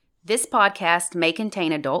This podcast may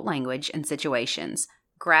contain adult language and situations,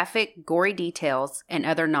 graphic, gory details, and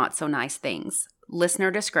other not-so-nice things. Listener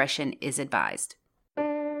discretion is advised.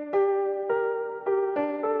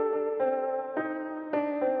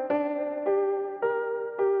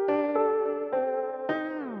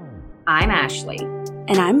 I'm Ashley.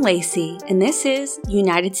 And I'm Lacey, and this is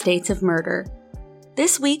United States of Murder.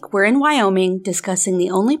 This week, we're in Wyoming discussing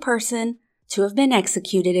the only person to have been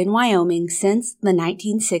executed in Wyoming since the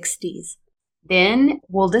 1960s. Then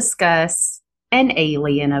we'll discuss an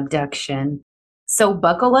alien abduction. So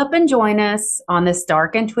buckle up and join us on this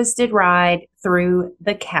dark and twisted ride through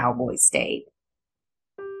the Cowboy State.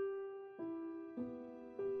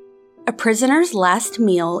 A prisoner's last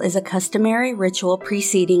meal is a customary ritual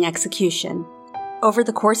preceding execution. Over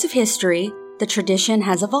the course of history, the tradition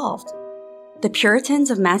has evolved. The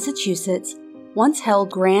Puritans of Massachusetts once held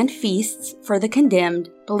grand feasts for the condemned,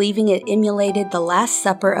 believing it emulated the Last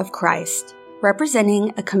Supper of Christ,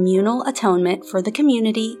 representing a communal atonement for the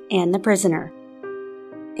community and the prisoner.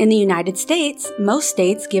 In the United States, most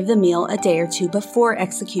states give the meal a day or two before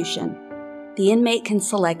execution. The inmate can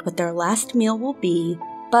select what their last meal will be,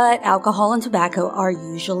 but alcohol and tobacco are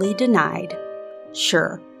usually denied.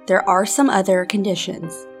 Sure, there are some other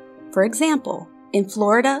conditions. For example, in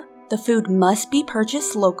Florida, the food must be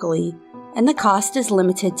purchased locally and the cost is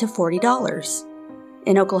limited to $40.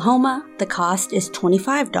 In Oklahoma, the cost is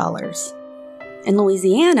 $25. In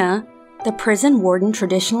Louisiana, the prison warden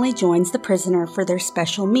traditionally joins the prisoner for their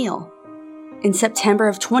special meal. In September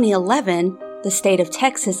of 2011, the state of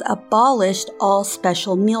Texas abolished all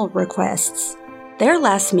special meal requests. Their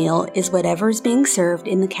last meal is whatever is being served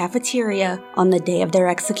in the cafeteria on the day of their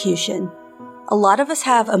execution. A lot of us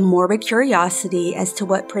have a morbid curiosity as to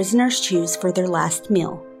what prisoners choose for their last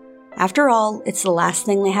meal. After all, it's the last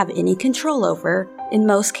thing they have any control over, in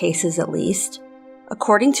most cases at least.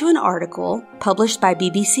 According to an article published by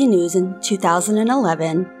BBC News in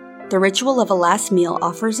 2011, the ritual of a last meal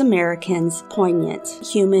offers Americans poignant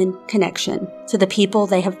human connection to the people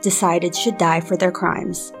they have decided should die for their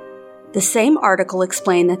crimes. The same article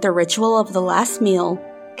explained that the ritual of the last meal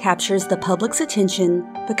captures the public's attention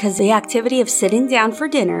because the activity of sitting down for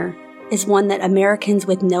dinner is one that Americans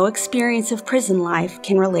with no experience of prison life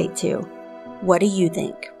can relate to. What do you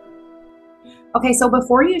think? Okay, so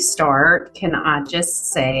before you start, can I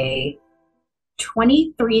just say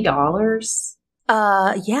 $23?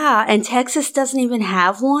 Yeah, and Texas doesn't even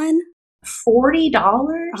have one. $40?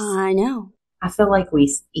 I know. I feel like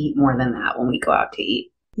we eat more than that when we go out to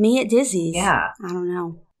eat. Me at Dizzy's. Yeah. I don't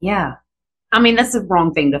know. Yeah. I mean, that's the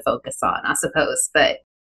wrong thing to focus on, I suppose, but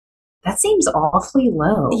that seems awfully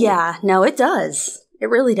low. Yeah, no, it does. It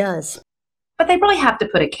really does. But they probably have to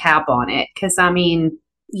put a cap on it because, I mean,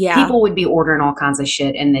 people would be ordering all kinds of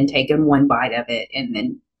shit and then taking one bite of it and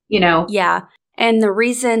then, you know. Yeah, and the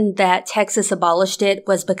reason that Texas abolished it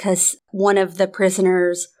was because one of the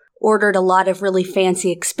prisoners ordered a lot of really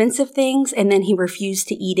fancy, expensive things and then he refused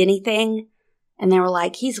to eat anything. And they were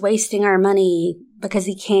like, he's wasting our money because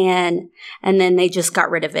he can. And then they just got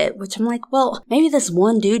rid of it, which I'm like, well, maybe this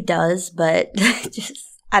one dude does, but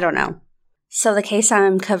I don't know. So the case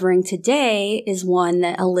I'm covering today is one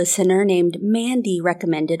that a listener named Mandy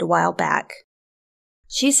recommended a while back.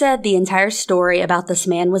 She said the entire story about this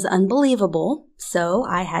man was unbelievable, so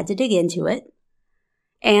I had to dig into it.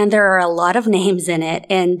 And there are a lot of names in it,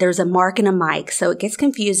 and there's a Mark and a Mike, so it gets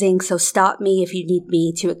confusing, so stop me if you need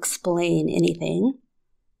me to explain anything.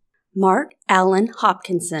 Mark Allen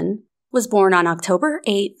Hopkinson was born on October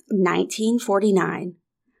 8, 1949.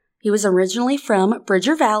 He was originally from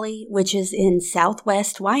Bridger Valley, which is in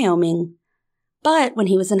southwest Wyoming, but when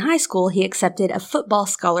he was in high school, he accepted a football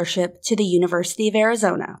scholarship to the University of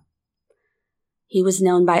Arizona. He was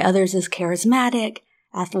known by others as charismatic,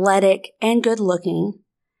 athletic, and good-looking.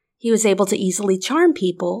 He was able to easily charm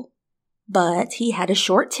people, but he had a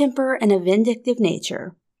short temper and a vindictive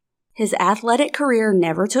nature. His athletic career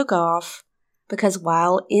never took off because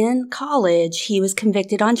while in college, he was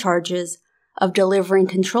convicted on charges of delivering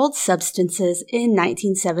controlled substances in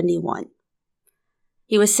 1971.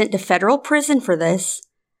 He was sent to federal prison for this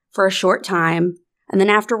for a short time, and then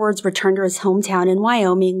afterwards returned to his hometown in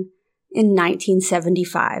Wyoming in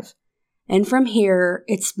 1975. And from here,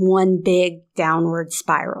 it's one big downward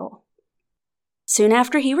spiral. Soon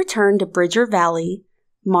after he returned to Bridger Valley,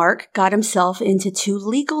 Mark got himself into two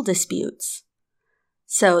legal disputes.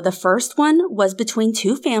 So the first one was between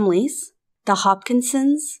two families, the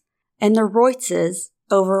Hopkinsons and the Royces,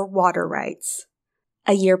 over water rights.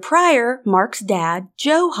 A year prior, Mark's dad,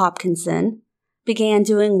 Joe Hopkinson, began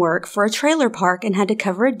doing work for a trailer park and had to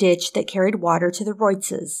cover a ditch that carried water to the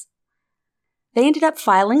Royces. They ended up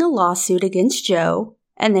filing a lawsuit against Joe,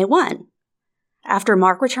 and they won. After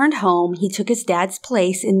Mark returned home, he took his dad's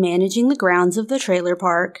place in managing the grounds of the trailer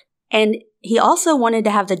park, and he also wanted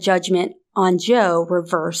to have the judgment on Joe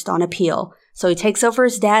reversed on appeal. So he takes over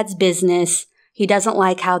his dad's business. He doesn't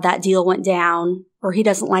like how that deal went down, or he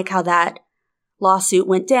doesn't like how that lawsuit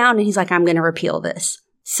went down, and he's like, I'm going to repeal this.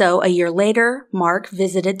 So a year later, Mark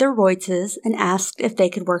visited the Reutzes and asked if they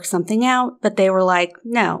could work something out, but they were like,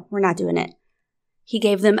 no, we're not doing it. He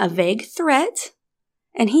gave them a vague threat,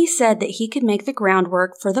 and he said that he could make the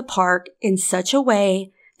groundwork for the park in such a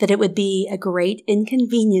way that it would be a great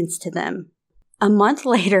inconvenience to them. A month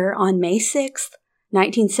later, on May 6th,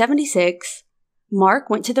 1976, Mark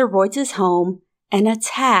went to the Reutzes' home and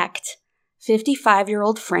attacked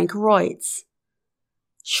 55-year-old Frank Reutz.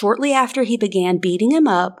 Shortly after he began beating him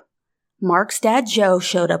up, Mark's dad Joe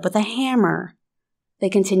showed up with a hammer. They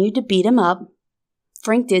continued to beat him up.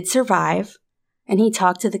 Frank did survive, and he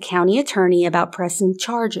talked to the county attorney about pressing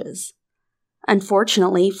charges.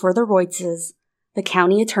 Unfortunately for the Reutzes, the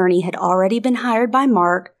county attorney had already been hired by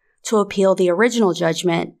Mark to appeal the original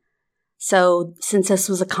judgment, so since this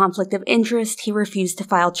was a conflict of interest, he refused to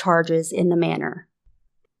file charges in the manner.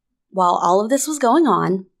 While all of this was going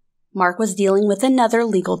on, Mark was dealing with another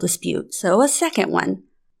legal dispute, so a second one.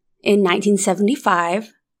 In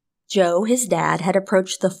 1975, Joe, his dad, had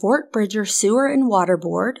approached the Fort Bridger Sewer and Water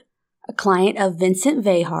Board, a client of Vincent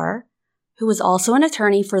Vehar, who was also an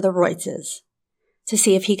attorney for the Reutzes, to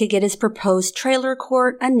see if he could get his proposed trailer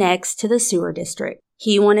court annexed to the sewer district.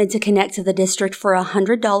 He wanted to connect to the district for a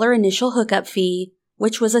 $100 initial hookup fee,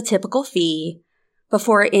 which was a typical fee.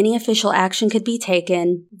 Before any official action could be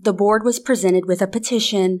taken, the board was presented with a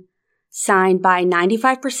petition signed by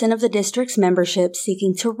 95% of the district's membership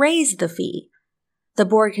seeking to raise the fee. The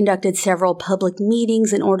board conducted several public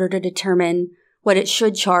meetings in order to determine what it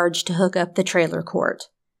should charge to hook up the trailer court.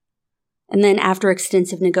 And then after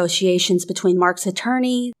extensive negotiations between Mark's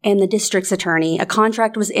attorney and the district's attorney, a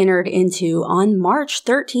contract was entered into on March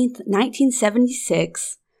 13th,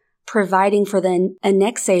 1976, providing for the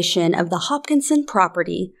annexation of the Hopkinson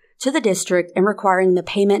property to the district and requiring the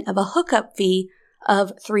payment of a hookup fee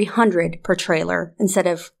of $300 per trailer instead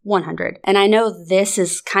of $100. And I know this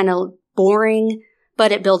is kind of boring,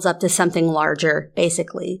 but it builds up to something larger,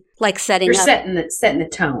 basically. Like setting the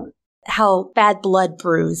tone. How bad blood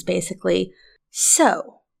brews, basically.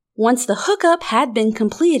 So, once the hookup had been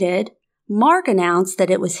completed, Mark announced that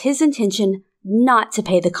it was his intention not to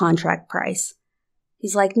pay the contract price.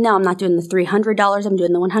 He's like, no, I'm not doing the $300, I'm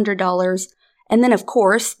doing the $100. And then, of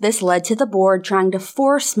course, this led to the board trying to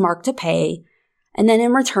force Mark to pay. And then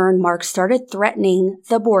in return, Mark started threatening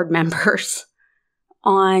the board members.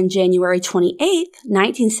 On January 28,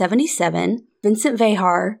 1977, Vincent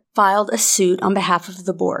Vehar filed a suit on behalf of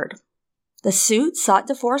the board. The suit sought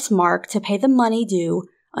to force Mark to pay the money due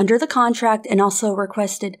under the contract and also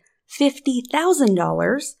requested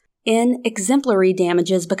 $50,000 in exemplary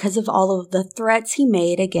damages because of all of the threats he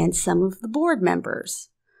made against some of the board members.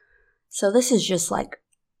 So this is just like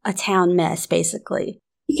a town mess, basically.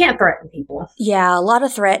 You can't threaten people. Yeah, a lot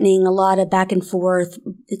of threatening, a lot of back and forth.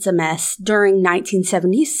 It's a mess. During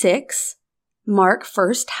 1976, Mark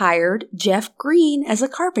first hired Jeff Green as a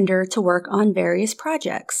carpenter to work on various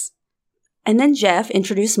projects. And then Jeff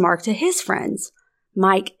introduced Mark to his friends,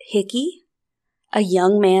 Mike Hickey, a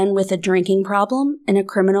young man with a drinking problem and a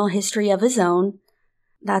criminal history of his own.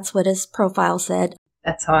 That's what his profile said.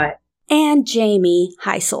 That's hot. And Jamie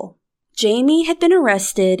Heisel. Jamie had been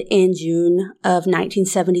arrested in June of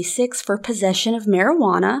 1976 for possession of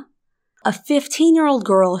marijuana. A 15-year-old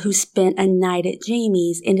girl who spent a night at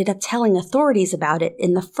Jamie's ended up telling authorities about it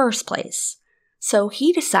in the first place. So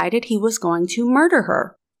he decided he was going to murder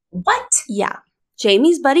her. What? Yeah.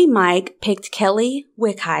 Jamie's buddy Mike picked Kelly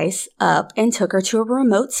Wickheis up and took her to a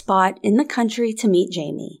remote spot in the country to meet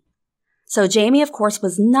Jamie. So Jamie, of course,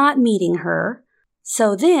 was not meeting her.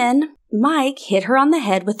 So then Mike hit her on the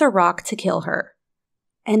head with a rock to kill her.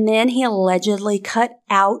 And then he allegedly cut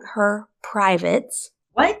out her privates.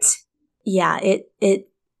 What? Yeah, it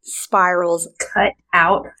spirals. Cut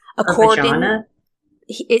out her vagina?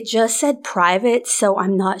 It just said private, so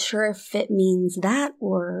I'm not sure if it means that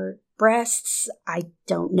or breasts. I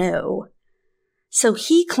don't know. So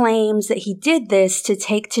he claims that he did this to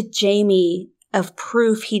take to Jamie of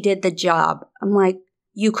proof he did the job. I'm like,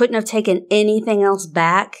 you couldn't have taken anything else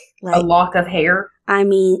back? Like, a lock of hair? I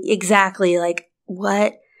mean, exactly. Like,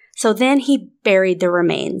 what? So then he buried the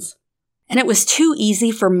remains. And it was too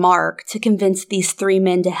easy for Mark to convince these three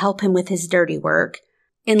men to help him with his dirty work.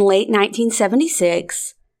 In late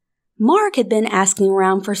 1976, Mark had been asking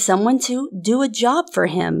around for someone to do a job for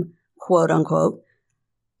him, quote unquote,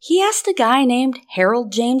 he asked a guy named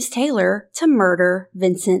Harold James Taylor to murder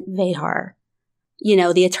Vincent Vehar. You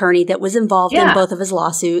know, the attorney that was involved in both of his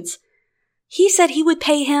lawsuits. He said he would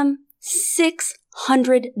pay him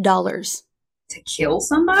 $600. To kill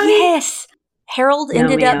somebody? Yes. Harold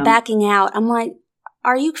ended up backing out. I'm like,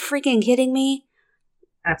 are you freaking kidding me?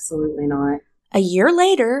 Absolutely not. A year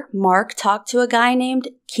later, Mark talked to a guy named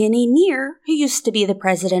Kenny Neer, who used to be the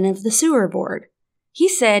president of the sewer board. He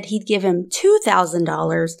said he'd give him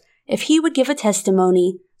 $2,000 if he would give a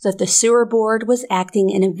testimony that the sewer board was acting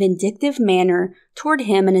in a vindictive manner toward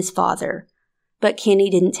him and his father. But Kenny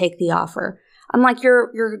didn't take the offer. I'm like,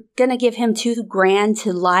 you're going to give him $2,000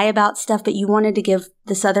 to lie about stuff, but you wanted to give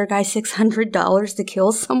this other guy $600 to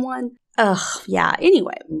kill someone? Ugh, yeah.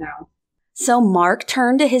 Anyway. No. So Mark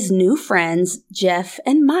turned to his new friends, Jeff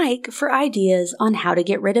and Mike, for ideas on how to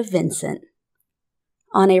get rid of Vincent.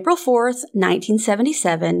 On April 4th,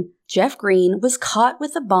 1977, Jeff Green was caught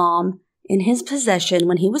with a bomb in his possession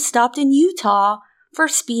when he was stopped in Utah for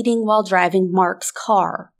speeding while driving Mark's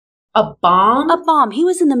car. A bomb? A bomb. He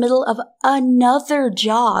was in the middle of another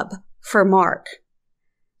job for Mark.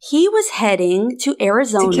 He was heading to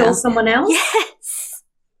Arizona. To kill someone else? Yes.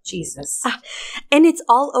 Jesus. And it's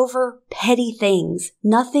all over petty things.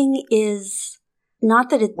 Nothing is, not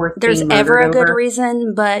that there's ever a good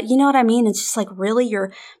reason, but you know what I mean? It's just like, really,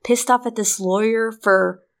 you're pissed off at this lawyer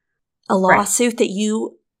for a lawsuit that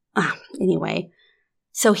you, anyway.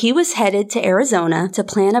 So he was headed to Arizona to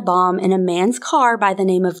plant a bomb in a man's car by the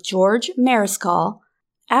name of George Mariscal.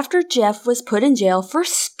 After Jeff was put in jail for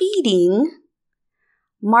speeding,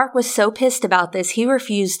 Mark was so pissed about this, he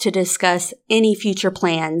refused to discuss any future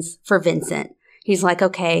plans for Vincent. He's like,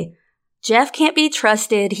 okay, Jeff can't be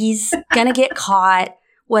trusted. He's going to get caught.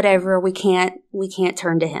 Whatever. We can't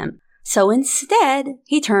turn to him. So instead,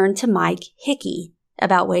 he turned to Mike Hickey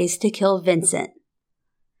about ways to kill Vincent.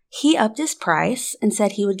 He upped his price and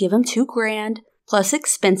said he would give him $2,000 plus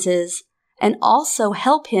expenses and also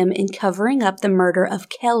help him in covering up the murder of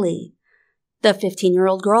Kelly, the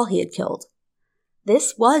 15-year-old girl he had killed.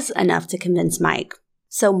 This was enough to convince Mike.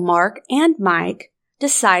 So Mark and Mike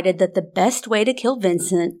decided that the best way to kill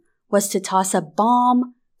Vincent was to toss a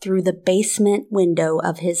bomb through the basement window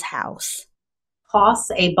of his house.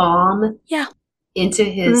 Toss a bomb? Yeah. Into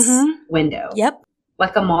his window? Yep.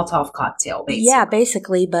 Like a Molotov cocktail, basically. Yeah,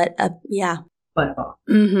 basically, but yeah. But a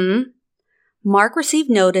bomb. Mark received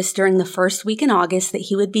notice during the first week in August that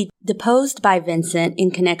he would be deposed by Vincent in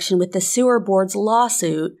connection with the sewer board's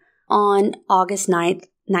lawsuit on August 9th,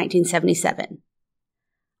 1977.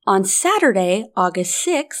 On Saturday, August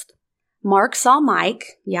 6th, Mark saw Mike.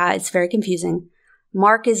 Yeah, it's very confusing.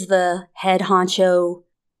 Mark is the head honcho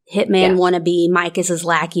hitman wannabe. Mike is his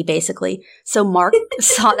lackey, basically. So Mark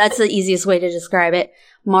saw, that's the easiest way to describe it.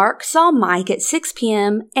 Mark saw Mike at 6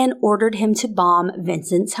 p.m. and ordered him to bomb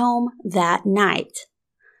Vincent's home that night.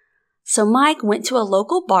 So Mike went to a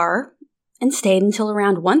local bar and stayed until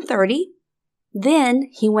around 1:30. Then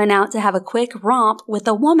he went out to have a quick romp with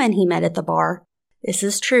a woman he met at the bar. This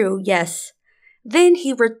is true, yes. Then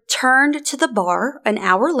he returned to the bar an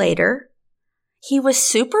hour later. He was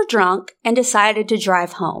super drunk and decided to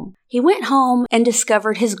drive home. He went home and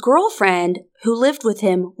discovered his girlfriend, who lived with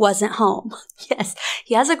him, wasn't home. Yes,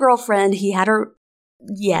 he has a girlfriend. He had her.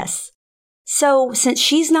 Yes. So since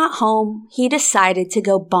she's not home, he decided to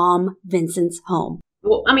go bomb Vincent's home.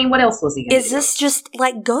 Well, I mean, what else was he going to do? Is this just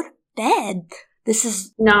like, go to bed? This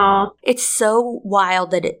is... No. It's so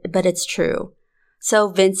wild but it's true. So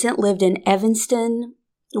Vincent lived in Evanston,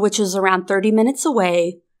 which was around 30 minutes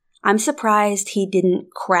away. I'm surprised he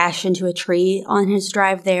didn't crash into a tree on his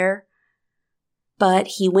drive there. But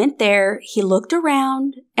he went there, he looked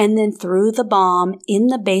around, and then threw the bomb in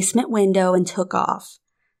the basement window and took off.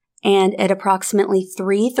 And at approximately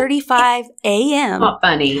 3:35 a.m. Not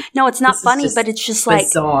funny. No, it's not funny, but it's just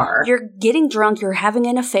bizarre. Like, you're getting drunk, you're having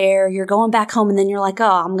an affair, you're going back home, and then you're like,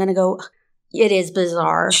 oh, I'm going to go... It is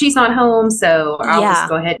bizarre. She's not home, so I'll just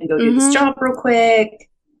go ahead and go do this job real quick.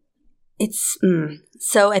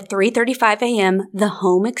 So at 3:35 a.m., the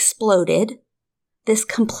home exploded. This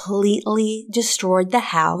completely destroyed the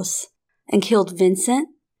house and killed Vincent,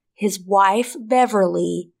 his wife,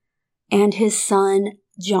 Beverly, and his son,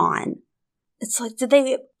 John. It's like, did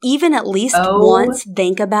they even at least once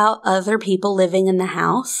think about other people living in the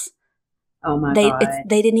house? Oh, my God.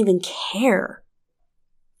 They didn't even care.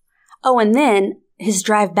 Oh, and then his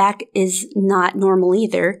drive back is not normal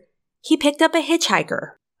either. He picked up a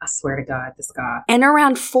hitchhiker. I swear to God, this guy. And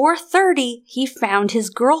around 4:30, he found his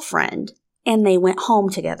girlfriend, and they went home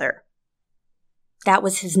together. That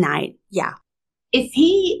was his night. Yeah. If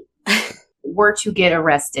he were to get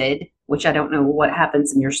arrested, which I don't know what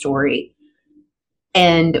happens in your story,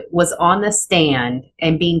 and was on the stand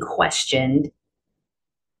and being questioned,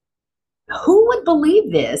 who would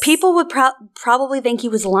believe this? People would probably think he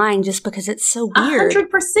was lying just because it's so weird.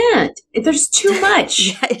 100%. There's too much.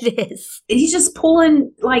 Yeah, it is. He's just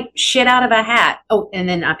pulling like shit out of a hat. Oh, and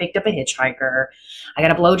then I picked up a hitchhiker. I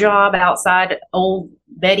got a blowjob outside old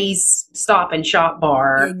Betty's Stop and Shop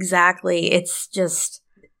bar. Exactly. It's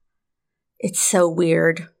so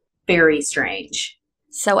weird. Very strange.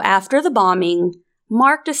 So after the bombing,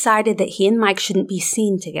 Mark decided that he and Mike shouldn't be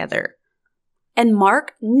seen together. And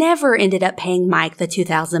Mark never ended up paying Mike the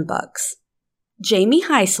 $2,000. Jamie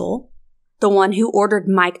Heisel, the one who ordered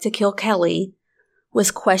Mike to kill Kelly,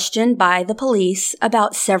 was questioned by the police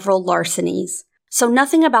about several larcenies. So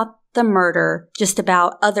nothing about the murder, just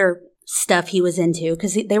about other stuff he was into,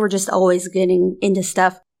 because they were just always getting into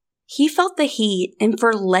stuff. He felt the heat, and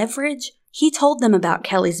for leverage, he told them about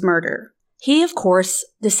Kelly's murder. He, of course,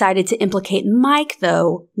 decided to implicate Mike,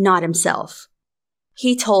 though, not himself.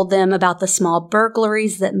 He told them about the small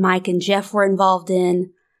burglaries that Mike and Jeff were involved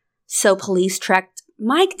in. So police tracked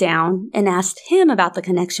Mike down and asked him about the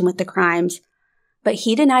connection with the crimes, but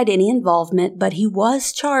he denied any involvement, but he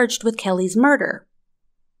was charged with Kelly's murder.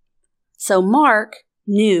 So Mark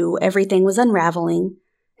knew everything was unraveling,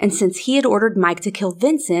 and since he had ordered Mike to kill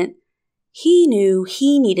Vincent, he knew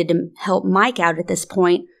he needed to help Mike out at this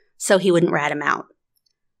point so he wouldn't rat him out.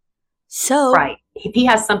 So, right. If he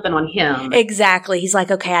has something on him. Exactly. He's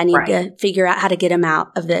like, okay, I need to figure out how to get him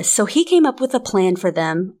out of this. So he came up with a plan for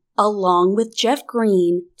them, along with Jeff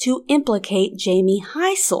Green, to implicate Jamie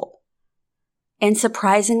Heisel. And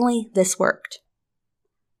surprisingly, this worked.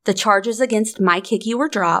 The charges against Mike Hickey were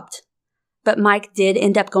dropped, but Mike did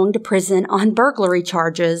end up going to prison on burglary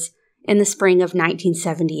charges in the spring of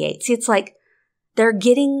 1978. See, it's like they're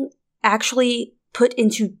getting actually put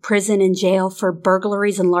into prison and jail for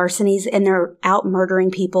burglaries and larcenies, and they're out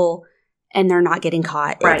murdering people, and they're not getting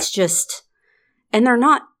caught. Right. It's just, and they're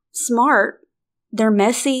not smart. They're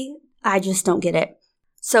messy. I just don't get it.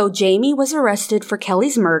 So Jamie was arrested for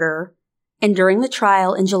Kelly's murder, and during the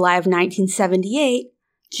trial in July of 1978,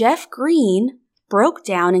 Jeff Green broke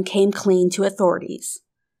down and came clean to authorities.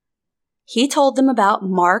 He told them about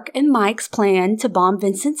Mark and Mike's plan to bomb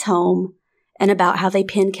Vincent's home, and about how they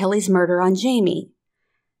pinned Kelly's murder on Jamie.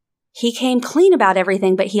 He came clean about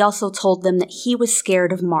everything, but he also told them that he was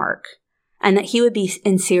scared of Mark and that he would be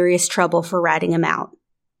in serious trouble for ratting him out.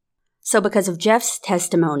 So because of Jeff's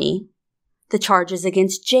testimony, the charges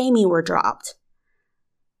against Jamie were dropped.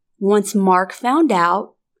 Once Mark found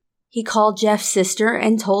out, he called Jeff's sister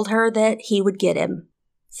and told her that he would get him.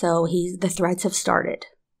 So the threats have started.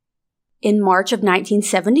 In March of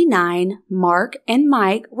 1979, Mark and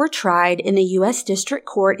Mike were tried in the U.S. District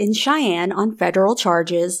Court in Cheyenne on federal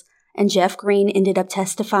charges, and Jeff Green ended up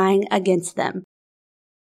testifying against them.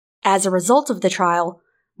 As a result of the trial,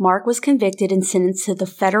 Mark was convicted and sentenced to the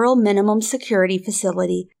Federal Minimum Security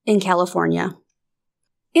Facility in California.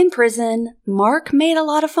 In prison, Mark made a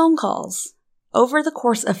lot of phone calls. Over the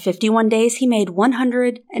course of 51 days, he made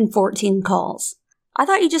 114 calls. I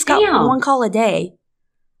thought you just got one call a day.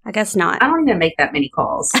 I guess not. I don't even make that many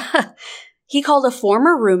calls. He called a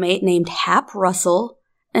former roommate named Hap Russell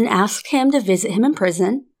and asked him to visit him in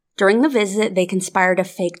prison. During the visit, they conspired a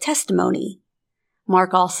fake testimony.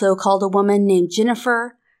 Mark also called a woman named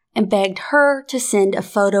Jennifer and begged her to send a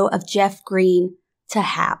photo of Jeff Green to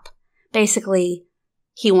Hap. Basically,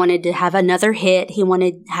 he wanted to have another hit. He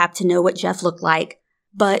wanted Hap to know what Jeff looked like.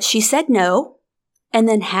 But she said no, and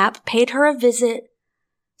then Hap paid her a visit.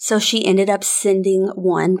 So she ended up sending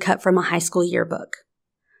one cut from a high school yearbook.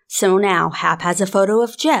 So now Hap has a photo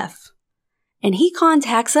of Jeff. And he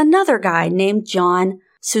contacts another guy named John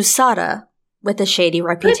Susada with a shady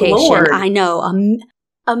reputation. Good Lord. I know,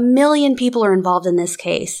 a million people are involved in this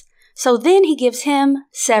case. So then he gives him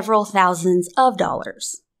several thousands of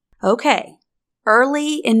dollars. Okay.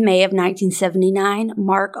 Early in May of 1979,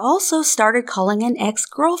 Mark also started calling an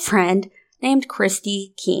ex-girlfriend named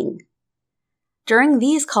Christy King. During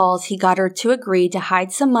these calls, he got her to agree to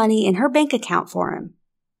hide some money in her bank account for him.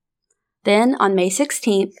 Then, on May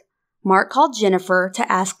 16th, Mark called Jennifer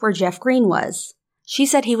to ask where Jeff Green was. She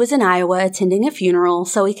said he was in Iowa attending a funeral,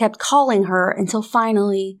 so he kept calling her until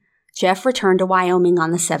finally Jeff returned to Wyoming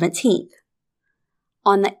on the 17th.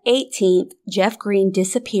 On the 18th, Jeff Green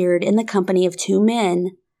disappeared in the company of two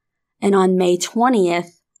men, and on May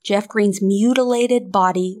 20th, Jeff Green's mutilated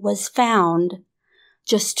body was found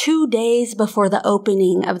just 2 days before the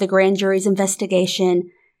opening of the grand jury's investigation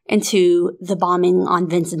into the bombing on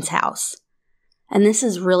Vincent's house. And this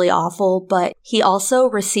is really awful, but he also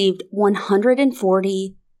received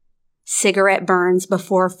 140 cigarette burns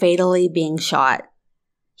before fatally being shot.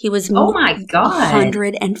 He was oh my God.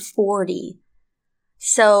 140.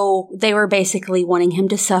 So they were basically wanting him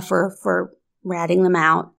to suffer for ratting them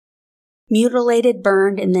out. Mutilated,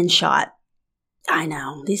 burned, and then shot. I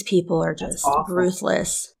know. These people are just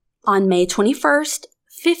ruthless. On May 21st,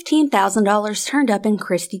 $15,000 turned up in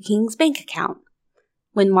Christy King's bank account.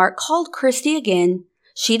 When Mark called Christy again,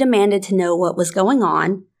 she demanded to know what was going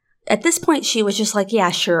on. At this point, she was just like,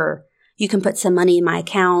 yeah, sure. You can put some money in my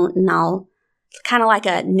account and I'll kind of like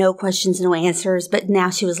a no questions, no answers. But now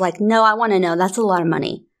she was like, no, I want to know. That's a lot of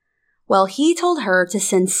money. Well, he told her to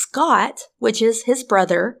send Scott, which is his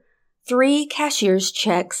brother, 3 cashier's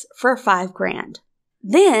checks for $5,000.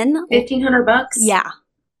 Then $1,500?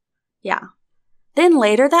 Yeah. Then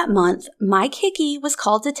later that month, Mike Hickey was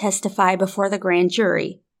called to testify before the grand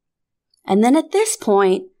jury. And then at this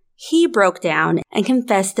point, he broke down and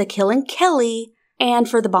confessed to killing Kelly and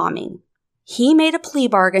for the bombing. He made a plea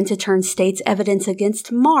bargain to turn state's evidence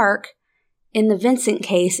against Mark in the Vincent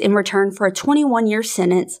case in return for a 21-year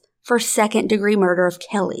sentence for second-degree murder of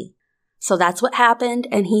Kelly. So that's what happened,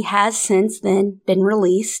 and he has since then been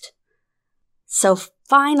released. So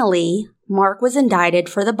finally, Mark was indicted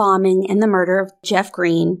for the bombing and the murder of Jeff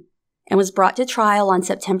Green and was brought to trial on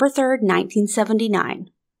September 3rd, 1979.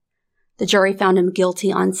 The jury found him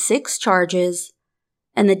guilty on 6 charges,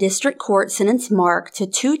 and the district court sentenced Mark to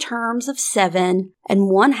 2 terms of 7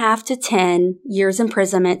 and 1/2 to 10 years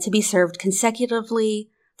imprisonment to be served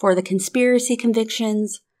consecutively for the conspiracy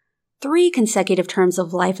convictions, 3 consecutive terms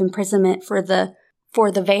of life imprisonment for the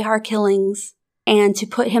Vehar killings, and to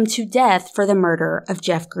put him to death for the murder of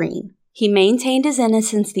Jeff Green. He maintained his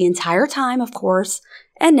innocence the entire time, of course,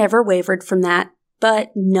 and never wavered from that,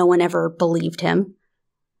 but no one ever believed him.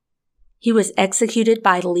 He was executed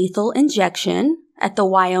by lethal injection at the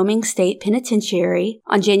Wyoming State Penitentiary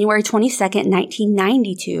on January 22nd,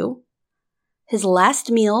 1992. His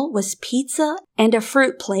last meal was pizza and a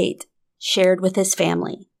fruit plate shared with his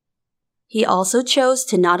family. He also chose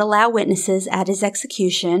to not allow witnesses at his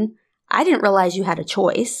execution. I didn't realize you had a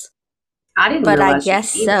choice. I didn't but realize I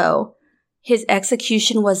guess so. His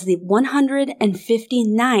execution was the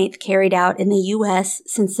 159th carried out in the U.S.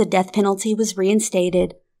 since the death penalty was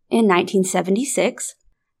reinstated in 1976,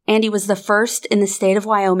 and he was the first in the state of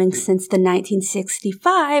Wyoming since the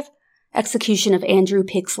 1965 execution of Andrew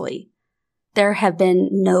Pixley. There have been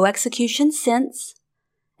no executions since,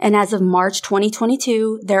 and as of March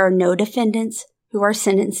 2022, there are no defendants who are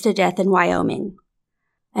sentenced to death in Wyoming.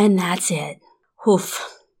 And that's it.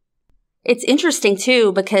 Oof. It's interesting,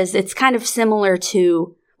 too, because it's kind of similar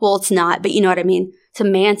to, well, it's not, but you know what I mean, to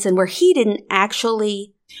Manson, where he didn't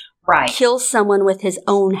actually kill someone with his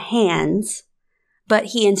own hands, but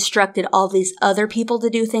he instructed all these other people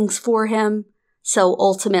to do things for him. So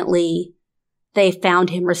ultimately, they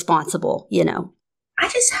found him responsible, you know. I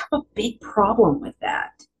just have a big problem with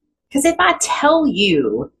that. Because if I tell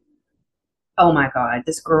you, oh my God,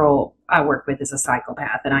 this girl I work with is a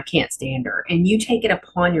psychopath and I can't stand her, and you take it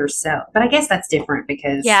upon yourself. But I guess that's different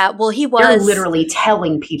because he was they're literally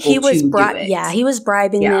telling people to do it. Yeah, he was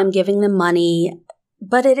bribing them, giving them money.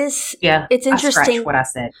 But it is, it's interesting. I scratched what I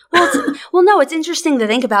said. No, it's interesting to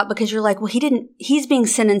think about because you're like, well, he's being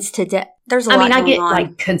sentenced to death. There's a lot going on. I get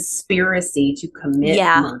like conspiracy to commit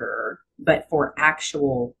murder, but for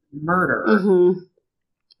actual murder,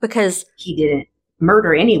 because he didn't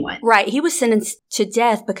murder anyone. Right. He was sentenced to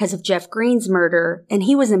death because of Jeff Green's murder, and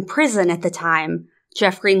he was in prison at the time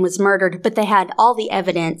Jeff Green was murdered, but they had all the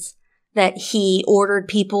evidence that he ordered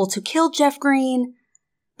people to kill Jeff Green.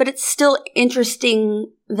 But it's still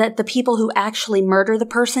interesting that the people who actually murder the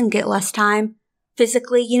person get less time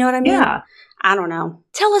physically. You know what I mean? Yeah. I don't know.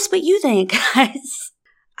 Tell us what you think, guys.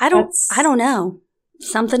 I don't know.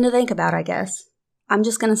 Something to think about, I guess. I'm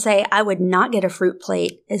just going to say I would not get a fruit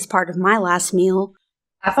plate as part of my last meal.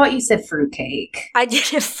 I thought you said fruitcake. I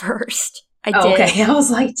did it first. I did. Okay. I was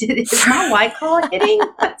like, is my White Claw hitting?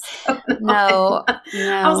 No.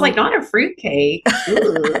 I was like, not a fruitcake.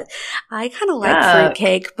 I kind of like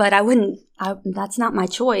fruitcake, but I wouldn't. That's not my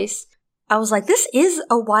choice. I was like, this is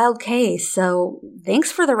a wild case, so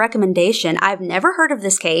thanks for the recommendation. I've neve heard of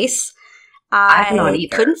this case. I've not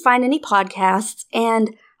either. Couldn't find any podcasts,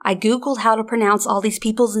 and I Googled how to pronounce all these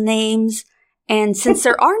people's names, and since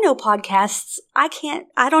there are no podcasts, I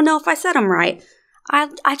don't know if I said them right.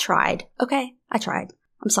 I tried. Okay? I tried.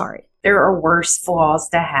 I'm sorry. There are worse flaws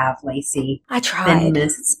to have, Lacey. I tried. Than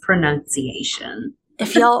mispronunciation.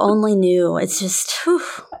 If y'all only knew. It's just,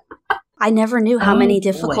 I never knew how many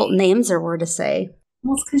difficult names there were to say.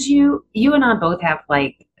 Well, it's because you and I both have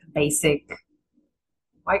like basic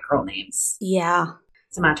white girl names. Yeah.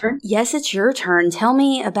 Is it my turn? Yes, it's your turn. Tell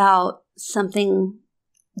me about something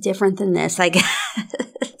different than this, I guess.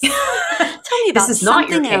 Tell me This about is not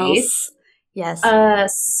your something case. else.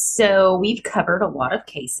 Yes. So we've covered a lot of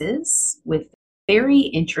cases with very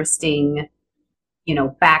interesting,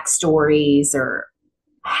 backstories or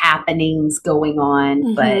happenings going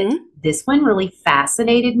on, but Mm-hmm. this one really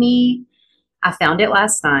fascinated me. I found it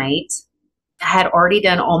last night. I had already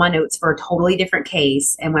done all my notes for a totally different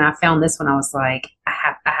case, and when I found this one, I was like, I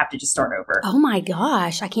have to just start over. Oh my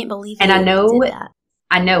gosh, I can't believe And you did that.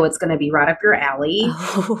 I know it's going to be right up your alley.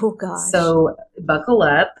 Oh gosh. So buckle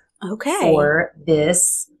up Okay. for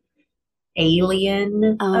this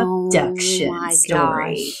alien Oh abduction my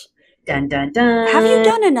story. gosh. Dun dun Have you dun.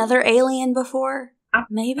 done another alien before? I- Have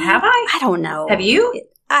Maybe? I? I don't know. Have you?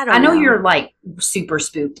 I I don't know know. you're like super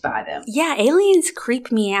spooked by them. Yeah, aliens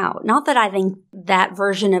creep me out. Not that I think that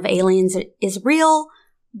version of aliens is real,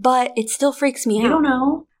 but it still freaks me You out. don't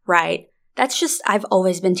know. Right. That's just, I've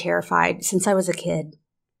always been terrified since I was a kid.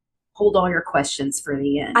 Hold all your questions for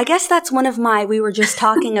the end. I guess that's one of we were just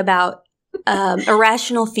talking about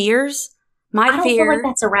irrational fears. I don't feel like fear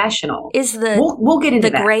that's irrational. is We'll get into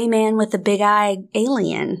the that. gray man with the big eye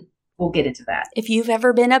alien. We'll get into that. If you've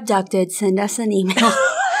ever been abducted, send us an email.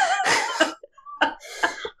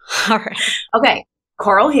 All right. Okay.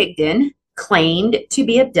 Carl Higdon claimed to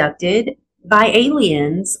be abducted by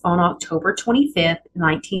aliens on October 25th,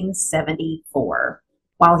 1974,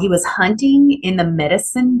 while he was hunting in the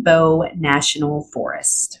Medicine Bow National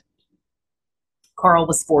Forest. Carl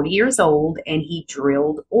was 40 years old and he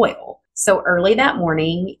drilled oil. So early that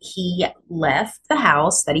morning, he left the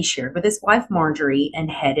house that he shared with his wife Marjorie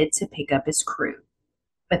and headed to pick up his crew.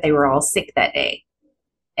 But they were all sick that day.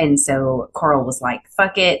 And so Carl was like,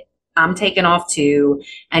 fuck it, I'm taking off too.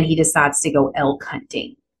 And he decides to go elk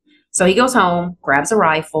hunting. So he goes home, grabs a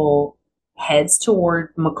rifle, heads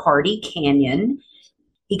toward McCarty Canyon.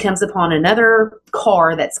 He comes upon another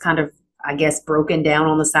car that's kind of, I guess, broken down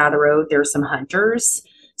on the side of the road. There's some hunters.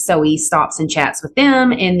 So he stops and chats with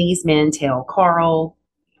them. And these men tell Carl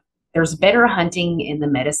there's better hunting in the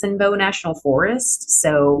Medicine Bow National Forest.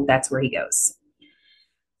 So that's where he goes.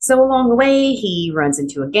 So along the way, he runs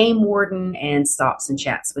into a game warden and stops and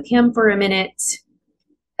chats with him for a minute.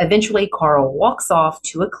 Eventually, Carl walks off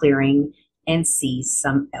to a clearing and sees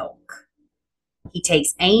some elk. He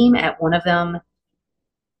takes aim at one of them.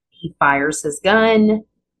 He fires his gun,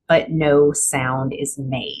 but no sound is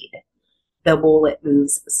made. The bullet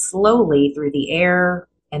moves slowly through the air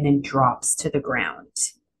and then drops to the ground.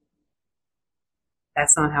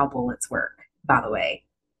 That's not how bullets work, by the way.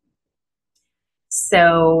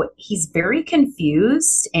 So he's very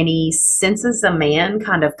confused and he senses a man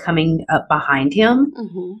kind of coming up behind him.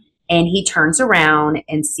 Mm-hmm. And he turns around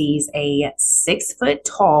and sees a 6 foot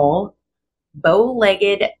tall, bow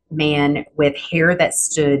legged man with hair that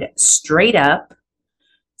stood straight up.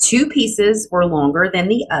 Two pieces were longer than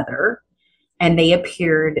the other, and they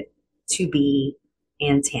appeared to be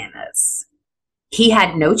antennas. He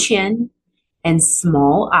had no chin and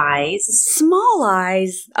small eyes. Small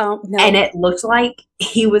eyes? Oh, no. And it looked like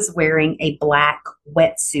he was wearing a black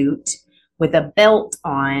wetsuit with a belt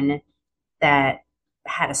on that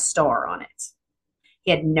had a star on it. He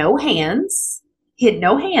had no hands.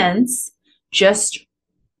 Just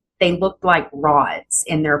they looked like rods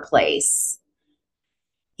in their place.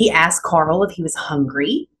 He asked Carl if he was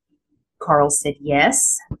hungry. Carl said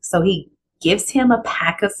yes. So he gives him a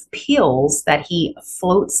pack of pills that he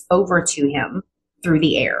floats over to him through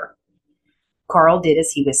the air. Carl did as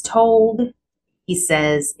he was told. He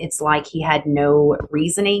says it's like he had no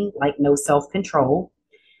reasoning, like no self-control,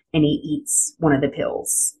 and he eats one of the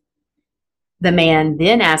pills. The man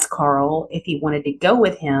then asked Carl if he wanted to go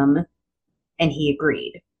with him, and he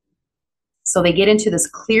agreed. So they get into this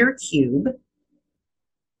clear cube.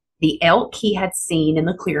 The elk he had seen in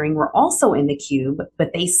the clearing were also in the cube,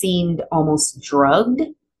 but they seemed almost drugged,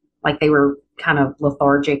 like they were kind of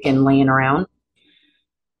lethargic and laying around.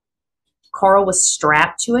 Carl was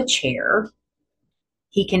strapped to a chair.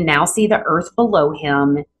 He can now see the earth below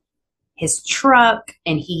him, his truck,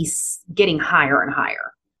 and he's getting higher and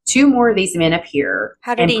higher. Two more of these men appear.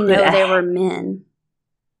 How did he know they were men?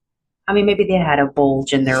 I mean, maybe they had a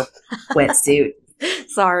bulge in their wetsuit.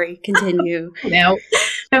 Sorry, continue. No,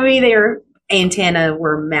 maybe their antenna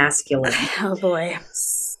were masculine. Oh boy.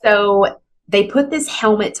 So they put this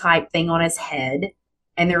helmet type thing on his head,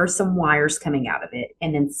 and there are some wires coming out of it.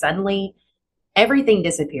 And then suddenly everything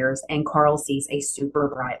disappears, and Carl sees a super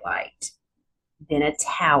bright light, then a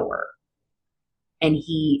tower, and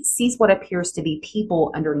he sees what appears to be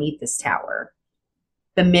people underneath this tower.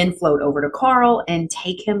 The men float over to Carl and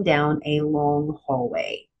take him down a long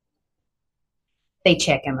hallway. They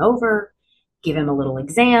check him over, give him a little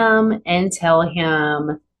exam, and tell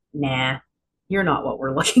him, nah, you're not what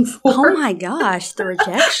we're looking for. Oh my gosh, the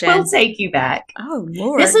rejection. We'll take you back. Oh,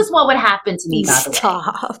 Lord. This is what would happen to me, by the way.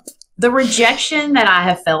 Stop. The rejection that I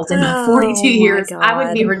have felt in my 42 years, God. I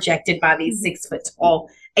would be rejected by these 6 foot tall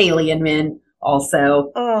alien men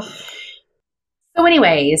also. Oh. So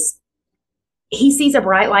anyways, he sees a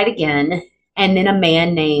bright light again, and then a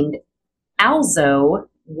man named Alzo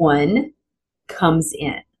 1 comes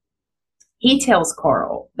in. He tells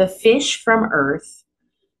Carl,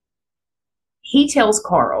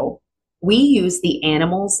 we use the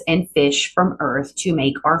animals and fish from Earth to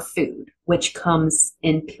make our food, which comes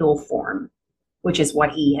in pill form, which is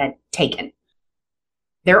what he had taken.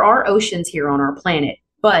 There are oceans here on our planet,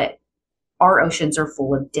 but our oceans are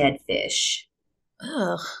full of dead fish.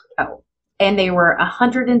 Ugh. Oh, and they were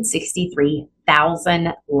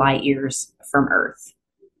 163,000 light years from Earth.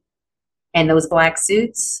 And those black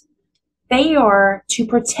suits, they are to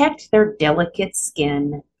protect their delicate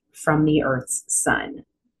skin from the Earth's sun.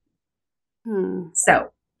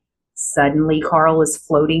 So, suddenly Carl is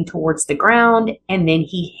floating towards the ground, and then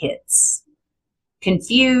he hits.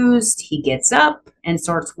 Confused, he gets up and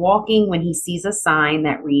starts walking when he sees a sign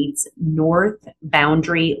that reads North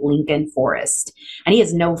Boundary Lincoln Forest. And he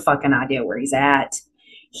has no fucking idea where he's at.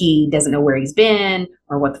 He doesn't know where he's been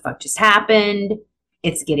or what the fuck just happened.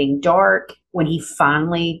 It's getting dark when he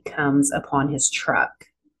finally comes upon his truck.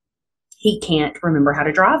 He can't remember how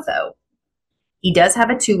to drive, though. He does have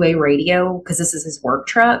a two-way radio because this is his work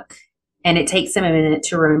truck, and it takes him a minute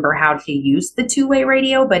to remember how to use the two-way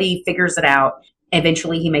radio, but he figures it out.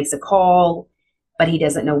 Eventually, he makes a call, but he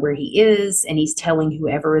doesn't know where he is, and he's telling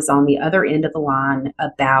whoever is on the other end of the line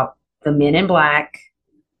about the men in black,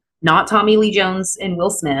 not Tommy Lee Jones and Will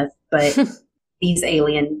Smith, but these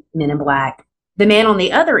alien men in black. The man on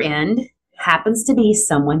the other end happens to be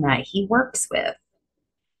someone that he works with.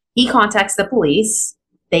 He contacts the police.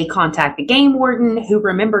 They contact the game warden, who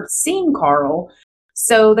remembered seeing Carl,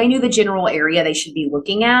 so they knew the general area they should be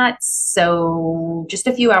looking at. So just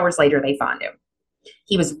a few hours later, they find him.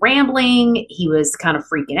 He was rambling. He was kind of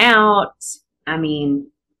freaking out. I mean,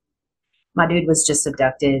 my dude was just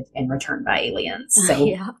abducted and returned by aliens. So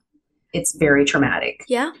Yeah. It's very traumatic.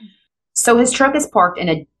 Yeah. So his truck is parked in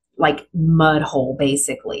a mud hole,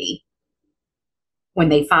 basically, when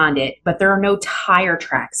they find it, but there are no tire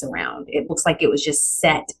tracks around. It looks like it was just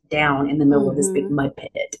set down in the middle of this big mud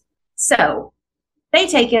pit. So they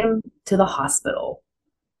take him to the hospital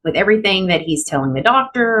with everything that he's telling the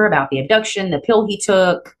doctor about the abduction, the pill he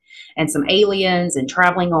took, and some aliens and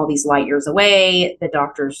traveling all these light years away. The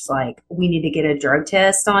doctor's like, we need to get a drug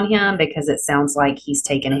test on him because it sounds like he's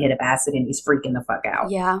taken a hit of acid and he's freaking the fuck out.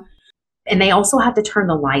 Yeah. And they also have to turn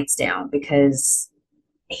the lights down because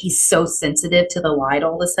he's so sensitive to the light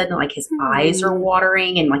all of a sudden. Like his eyes are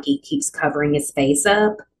watering and he keeps covering his face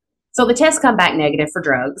up. So the tests come back negative for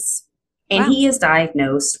drugs. And he is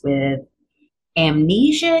diagnosed with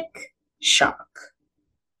amnesic shock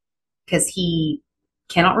because he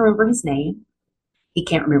cannot remember his name. He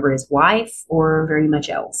can't remember his wife or very much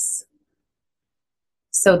else.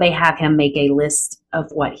 So they have him make a list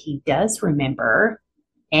of what he does remember,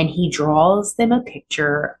 and he draws them a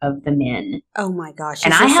picture of the men. Oh my gosh.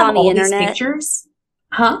 And Is I this have on the all internet? these pictures.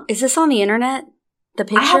 Huh? Is this on the internet? The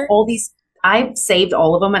picture? I have all these. I've saved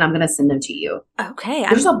all of them, and I'm going to send them to you. Okay.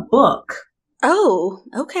 There's a book. Oh,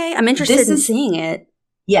 okay. I'm interested in seeing it.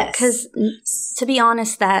 Yes. Because, to be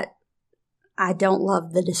honest, that I don't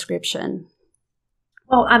love the description.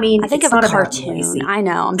 Well, I mean, I think it's of a not about cartoon. Lacey. I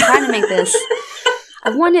know. I'm trying to make this.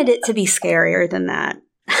 I wanted it to be scarier than that.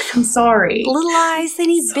 I'm sorry. Little eyes, they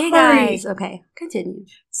need big eyes. Okay, continue.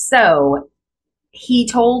 So he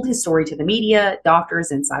told his story to the media, doctors,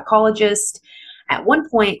 and psychologists. At one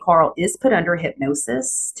point, Carl is put under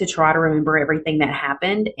hypnosis to try to remember everything that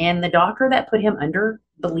happened. And the doctor that put him under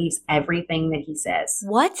believes everything that he says.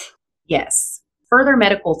 What? Yes. Further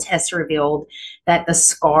medical tests revealed that the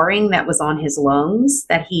scarring that was on his lungs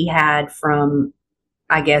that he had from,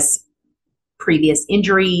 I guess, previous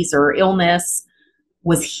injuries or illness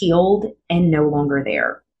was healed and no longer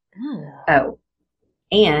there. Oh.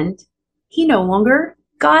 And he no longer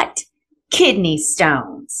got kidney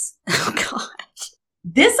stones. Oh, God.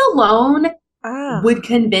 This alone would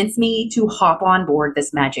convince me to hop on board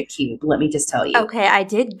this magic cube. Let me just tell you. Okay, I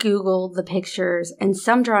did Google the pictures, and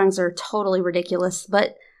some drawings are totally ridiculous,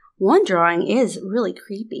 but one drawing is really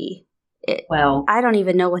creepy. Well, I don't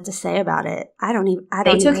even know what to say about it. I don't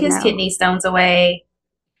they took even his know. kidney stones away.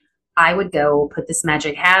 I would go put this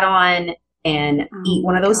magic hat on and eat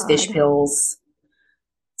one of those fish pills.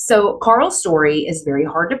 So Carl's story is very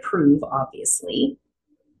hard to prove, obviously.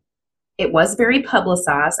 It was very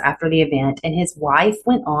publicized after the event, and his wife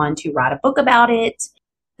went on to write a book about it.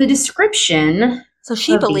 The description So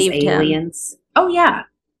she of believed these aliens. him. Oh, yeah.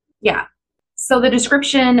 Yeah. So the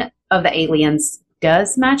description of the aliens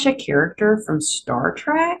does match a character from Star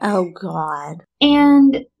Trek. Oh, God.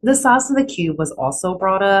 And the size of the cube was also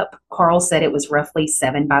brought up. Carl said it was roughly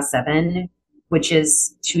 7 by 7, which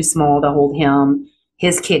is too small to hold him,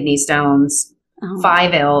 his kidney stones,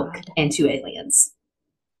 5 elk, and 2 aliens.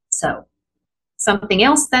 So something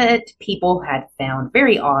else that people had found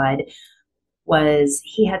very odd was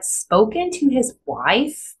he had spoken to his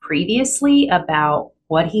wife previously about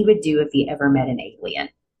what he would do if he ever met an alien.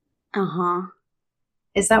 Uh-huh.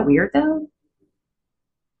 Is that weird, though?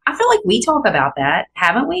 I feel like we talk about that,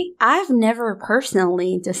 haven't we? I've never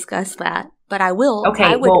personally discussed that, but I will. Okay,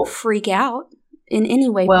 I would freak out in any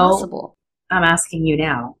way possible. I'm asking you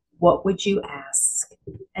now. What would you ask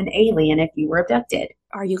an alien if you were abducted?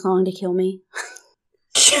 Are you going to kill me?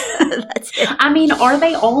 That's it. I mean, are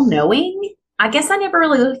they all knowing? I guess I never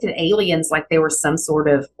really looked at aliens like they were some sort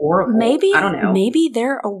of oracle. Maybe I don't know. Maybe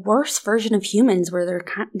they're a worse version of humans, where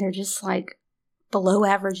they're just like below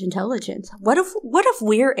average intelligence. What if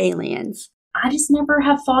we're aliens? I just never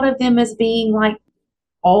have thought of them as being like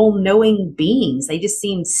all knowing beings. They just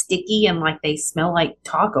seem sticky and like they smell like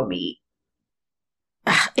taco meat.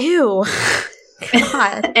 Ew.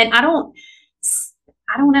 God. And I don't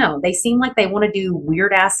know. They seem like they want to do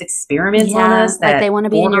weird ass experiments on us. That like they want to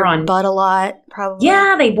be in your butt a lot, probably.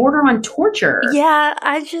 Yeah, they border on torture. Yeah,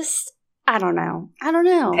 I don't know.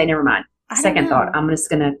 Okay, never mind. Second thought, I'm just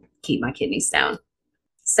going to keep my kidneys down.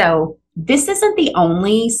 So this isn't the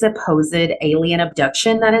only supposed alien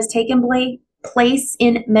abduction that has taken place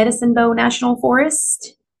in Medicine Bow National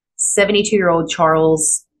Forest. 72-year-old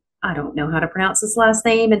Charles, I don't know how to pronounce his last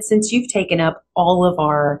name, and since you've taken up all of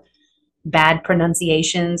our bad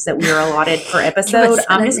pronunciations that we are allotted per episode,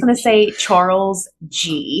 I'm just going to say Charles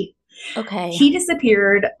G. Okay. He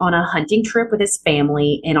disappeared on a hunting trip with his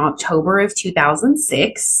family in October of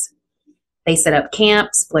 2006. They set up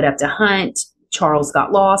camp, split up to hunt. Charles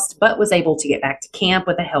got lost, but was able to get back to camp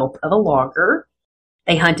with the help of a logger.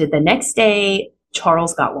 They hunted the next day.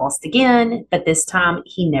 Charles got lost again, but this time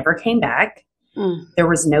he never came back. There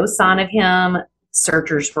was no sign of him.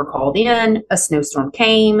 Searchers were called in. A snowstorm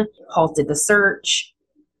came, halted the search,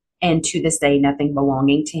 and to this day, nothing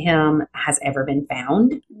belonging to him has ever been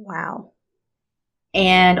found. Wow.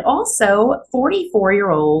 And also,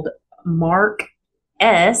 44-year-old Mark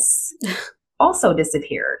S. also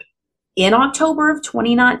disappeared in October of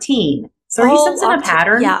 2019. So are you sensing a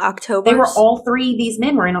pattern? Yeah, October. They were all three, these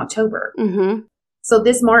men were in October. Mm-hmm. So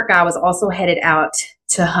this Mark guy was also headed out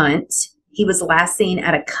to hunt. He was last seen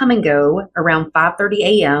at a come and go around 5:30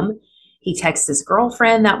 a.m. He texted his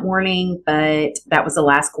girlfriend that morning, but that was the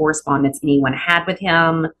last correspondence anyone had with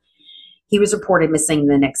him. He was reported missing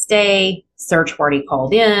the next day. Search party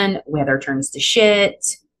called in. Weather turns to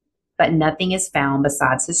shit. But nothing is found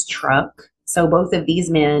besides his truck. So both of these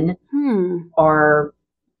men are,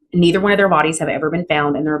 neither one of their bodies have ever been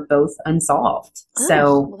found, and they're both unsolved. Oh,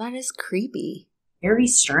 so well, that is creepy. Very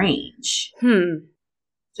strange.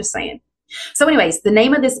 Just saying. So anyways, the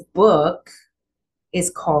name of this book is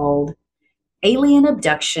called Alien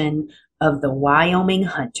Abduction of the Wyoming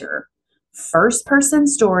Hunter. First person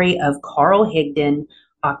story of Carl Higdon,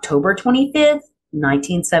 October 25th,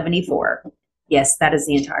 1974. Yes, that is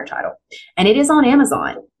the entire title. And it is on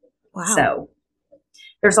Amazon. Wow. So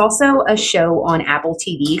there's also a show on Apple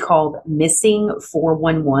TV called Missing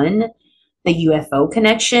 411, The UFO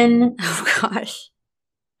Connection. Oh, gosh.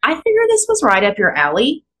 I figure this was right up your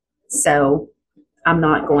alley. So I'm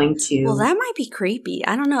not going to. Well, that might be creepy.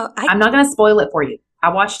 I don't know. I'm not going to spoil it for you. I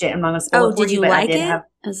watched it. I'm not going to spoil it for you. Did you like it?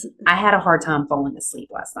 I had a hard time falling asleep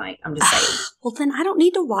last night. I'm just saying. Well, then I don't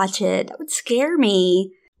need to watch it. That would scare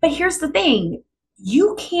me. But here's the thing.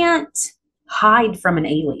 You can't hide from an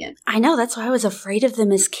alien. I know. That's why I was afraid of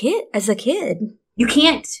them as a kid. You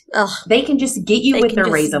can't. Ugh. They can just get you with their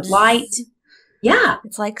rays of light. Yeah.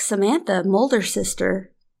 It's like Samantha, Mulder's sister.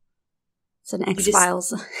 It's an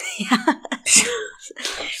X-Files. Yeah.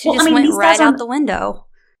 She just went right out the window.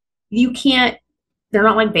 You can't. They're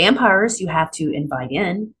not like vampires you have to invite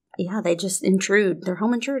in. Yeah, they just intrude. They're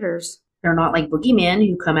home intruders. They're not like boogeymen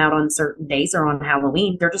who come out on certain days or on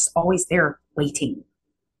Halloween. They're just always there waiting.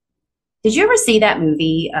 Did you ever see that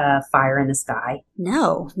movie, Fire in the Sky?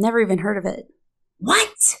 No, never even heard of it.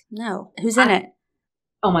 What? No. Who's in it?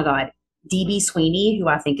 Oh my God. DB Sweeney, who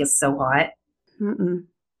I think is so hot. Mm-mm.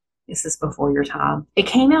 This is before your time. It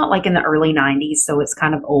came out like in the early 90s, so it's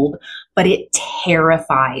kind of old, but it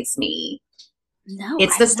terrifies me. No.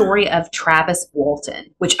 It's the story of Travis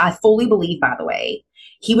Walton, which I fully believe, by the way.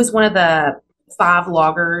 He was one of the 5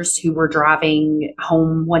 loggers who were driving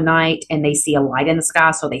home one night and they see a light in the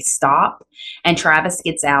sky, so they stop. And Travis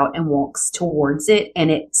gets out and walks towards it,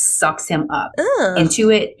 and it sucks him up into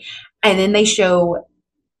it. And then they show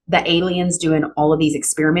the aliens doing all of these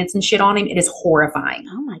experiments and shit on him. It is horrifying.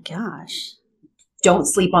 Oh my gosh. Don't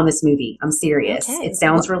sleep on this movie. I'm serious. Okay. It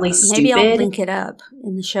sounds really stupid. Maybe I'll link it up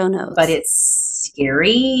in the show notes. But it's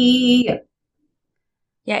scary.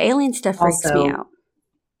 Yeah, alien stuff freaks me out.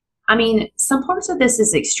 I mean, some parts of this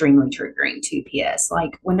is extremely triggering too, P.S.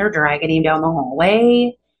 Like when they're dragging him down the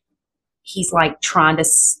hallway, he's like trying to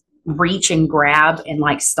reach and grab and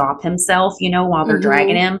like stop himself, you know, while they're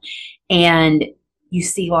dragging him. And you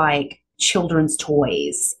see like children's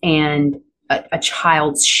toys and a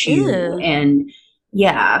child's shoe. Ew. And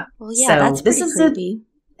yeah. Well, yeah, so that's pretty creepy.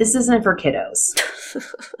 This isn't for kiddos.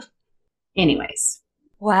 Anyways.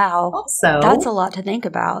 Wow. Also, that's a lot to think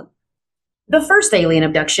about. The first alien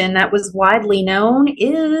abduction that was widely known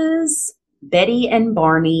is Betty and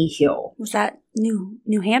Barney Hill. Was that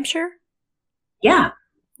New Hampshire? Yeah.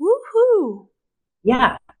 Woohoo.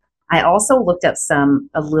 Yeah. I also looked up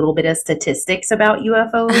a little bit of statistics about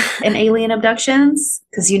UFOs and alien abductions,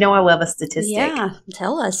 because you know I love a statistic. Yeah,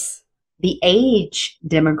 tell us. The age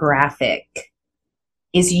demographic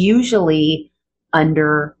is usually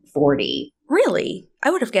under 40. Really? I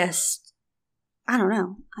would have guessed. I don't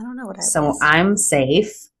know. I don't know what I would guess. I'm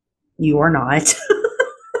safe. You are not.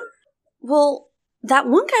 Well, that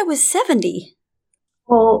one guy was 70.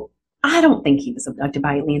 Well, I don't think he was abducted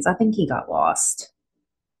by aliens. I think he got lost.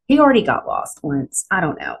 He already got lost once. I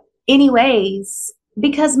don't know. Anyways,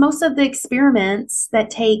 because most of the experiments that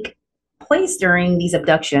take place during these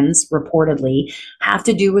abductions, reportedly, have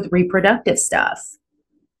to do with reproductive stuff.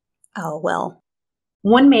 Oh, well.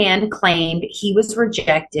 One man claimed he was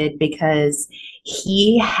rejected because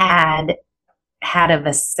he had a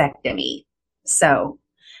vasectomy. So,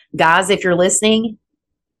 guys, if you're listening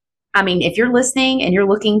and you're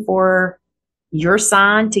looking for your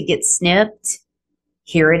sign to get snipped,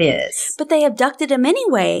 here it is. But they abducted him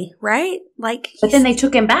anyway, right? But then they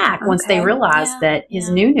took him back once they realized that his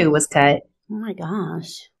noo-noo was cut. Oh my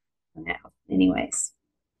gosh. No. Anyways.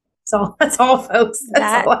 So that's all, folks.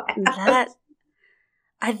 That's all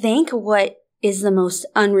I think what is the most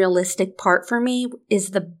unrealistic part for me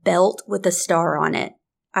is the belt with the star on it.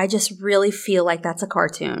 I just really feel like that's a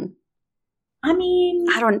cartoon. I mean,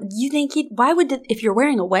 if you're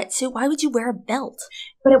wearing a wetsuit, why would you wear a belt?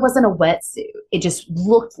 But it wasn't a wetsuit. It just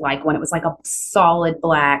looked like one. It was like a solid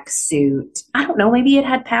black suit. I don't know. Maybe it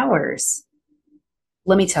had powers.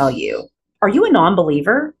 Let me tell you. Are you a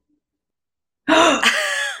non-believer?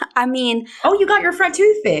 I mean. Oh, you got your front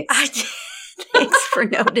tooth fixed. I did. Thanks for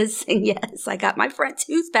noticing. Yes, I got my front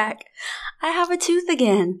tooth back. I have a tooth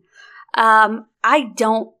again. I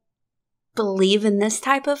don't believe in this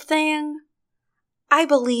type of thing. I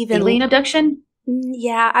believe in alien abduction?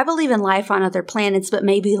 Yeah, I believe in life on other planets, but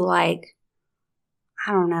maybe like,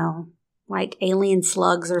 I don't know, like alien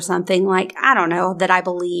slugs or something. Like, I don't know that I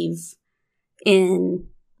believe in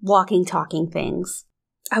walking, talking things.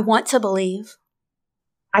 I want to believe.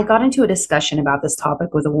 I got into a discussion about this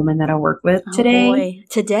topic with a woman that I work with today. Oh boy.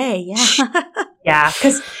 Today, yeah. Yeah,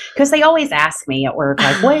 because they always ask me at work,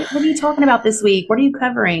 like, what are you talking about this week? What are you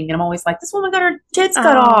covering? And I'm always like, this woman got her tits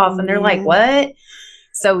cut off. And they're like, what?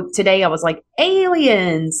 So today I was like,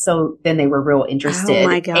 aliens. So then they were real interested. Oh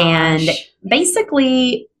my gosh. And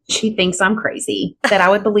basically, she thinks I'm crazy, that I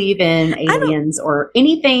would believe in aliens or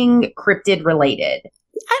anything cryptid related.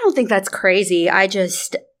 I don't think that's crazy. I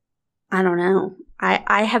don't know.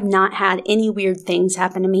 I have not had any weird things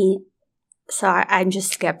happen to me. So I'm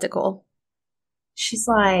just skeptical. She's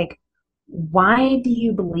like, why do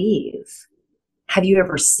you believe? Have you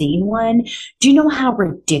ever seen one? Do you know how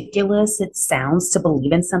ridiculous it sounds to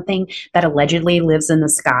believe in something that allegedly lives in the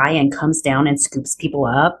sky and comes down and scoops people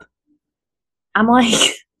up? I'm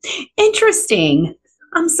like, interesting.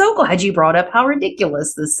 I'm so glad you brought up how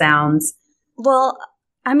ridiculous this sounds. Well,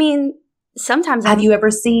 I mean, sometimes have you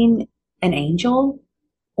ever seen an angel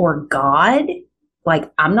or God?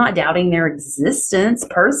 Like, I'm not doubting their existence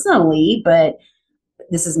personally, but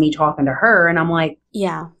this is me talking to her, and I'm like,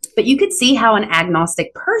 yeah. But you could see how an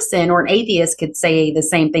agnostic person or an atheist could say the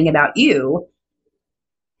same thing about you.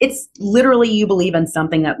 It's literally you believe in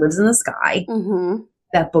something that lives in the sky,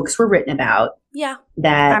 that books were written about, yeah,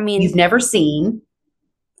 that you've never seen.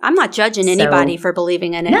 I'm not judging So- anybody for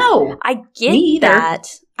believing in it. No. I Me get either. that.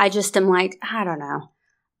 I just am like, I don't know.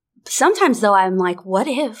 Sometimes, though, I'm like, what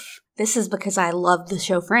if this is because I love the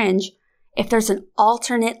show Fringe? If there's an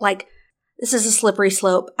alternate, like, this is a slippery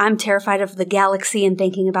slope. I'm terrified of the galaxy and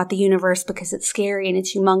thinking about the universe because it's scary and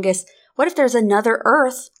it's humongous. What if there's another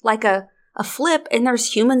Earth, like a flip, and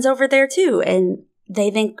there's humans over there too, and they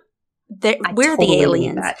think that I we're totally the believe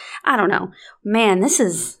aliens? that. I don't know. Man,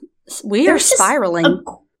 we are There's just spiraling. a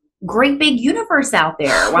great big universe out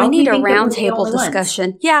there. Why We would need a think that we're the roundtable only ones?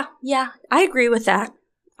 discussion. Yeah, I agree with that.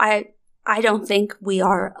 I don't think we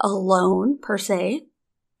are alone per se.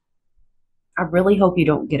 I really hope you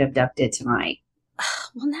don't get abducted tonight.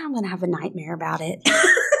 Well, now I'm going to have a nightmare about it.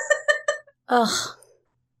 Ugh.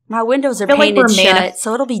 My windows are Feel like painted we're shut,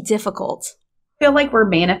 so it'll be difficult. I feel like we're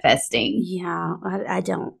manifesting. Yeah, I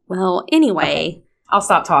don't. Well, anyway, I'll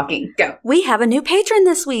stop talking. Go. we have a new patron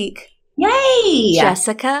this week. Yay!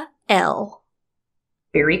 Jessica L.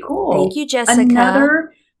 Very cool. Thank you, Jessica.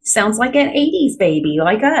 Another sounds like an 80s baby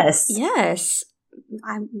like us. Yes.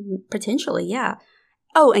 I'm potentially, yeah.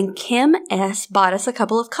 Oh, and Kim S. bought us a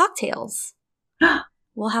couple of cocktails.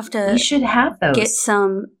 We'll have to You should have those. get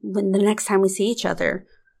some when the next time we see each other.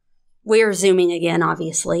 We're Zooming again,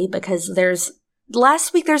 obviously, because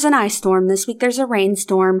last week there's an ice storm. This week there's a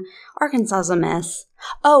rainstorm. Arkansas's a mess.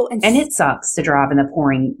 Oh, and it sucks to drive in the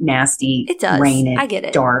pouring, nasty it does. rain and I get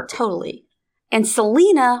it. dark. Totally. And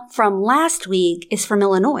Selena from last week is from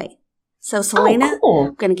Illinois. So Selena, Oh, cool.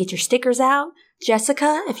 I'm going to get your stickers out.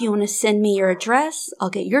 Jessica, if you want to send me your address, I'll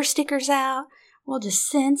get your stickers out. We'll just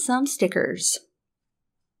send some stickers.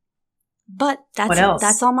 But What else?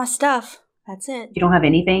 that's all my stuff. That's it. You don't have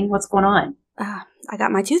anything? What's going on? I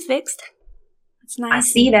got my tooth fixed. It's nice. I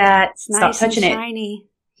see that. It's Stop nice touching and it. shiny.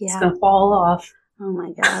 It's Yeah. going to fall off. Oh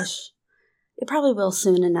my gosh. It probably will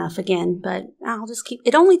soon enough again, but I'll just keep.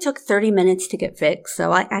 It only took 30 minutes to get fixed,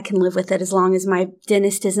 so I can live with it as long as my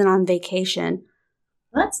dentist isn't on vacation.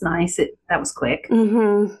 That's nice. That was quick.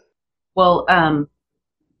 Mm-hmm. Well,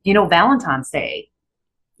 Valentine's Day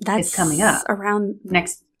That's coming up. Around.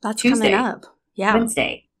 next That's Tuesday. coming up. Yeah.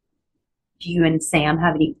 Wednesday. Do you and Sam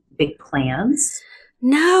have any big plans?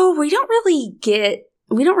 No, we don't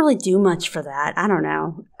really do much for that. I don't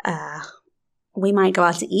know. We might go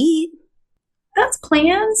out to eat. That's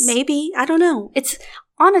plans. Maybe. I don't know. It's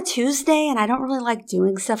on a Tuesday, and I don't really like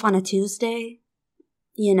doing stuff on a Tuesday.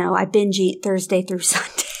 I binge eat Thursday through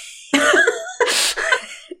Sunday.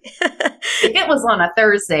 If it was on a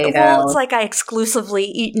Thursday, though. Well, it's like I exclusively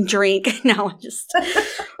eat and drink. Now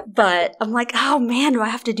but I'm like, oh man, do I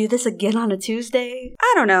have to do this again on a Tuesday?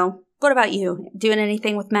 I don't know. What about you? Doing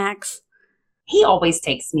anything with Max? He always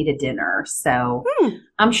takes me to dinner, so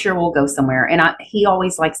I'm sure we'll go somewhere. And he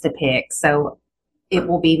always likes to pick, so it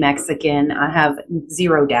will be Mexican. I have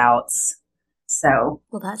zero doubts. So,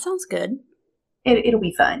 Well, that sounds good. it'll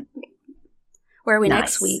be fun. Where are we Nice.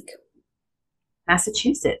 next week?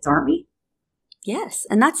 Massachusetts, aren't we? Yes,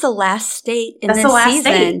 and that's the last state in That's this the last season.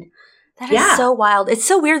 state. That is Yeah. so wild. It's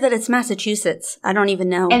so weird that it's Massachusetts. I don't even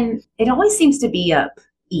know. And it always seems to be up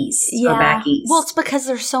east or back east. Well, it's because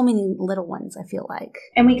there's so many little ones, I feel like.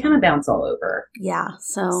 And we kind of bounce all over. Yeah,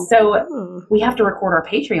 so. So we have to record our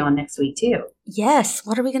Patreon next week, too. Yes,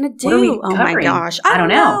 what are we going to do? What are we Oh my covering? gosh. I don't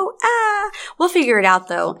know. We'll figure it out,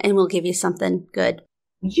 though, and we'll give you something good.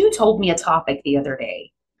 You told me a topic the other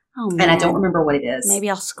day, Oh, man. and I don't remember what it is. Maybe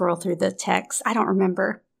I'll scroll through the text. I don't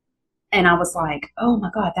remember. And I was like, oh my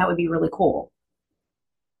God, that would be really cool.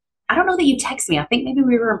 I don't know that you text me. I think maybe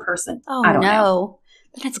we were in person. Oh, I don't know. no.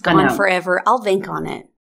 Then it's I gone know. forever. I'll think on it.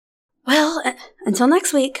 Well, until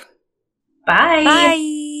next week. Bye.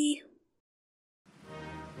 Bye.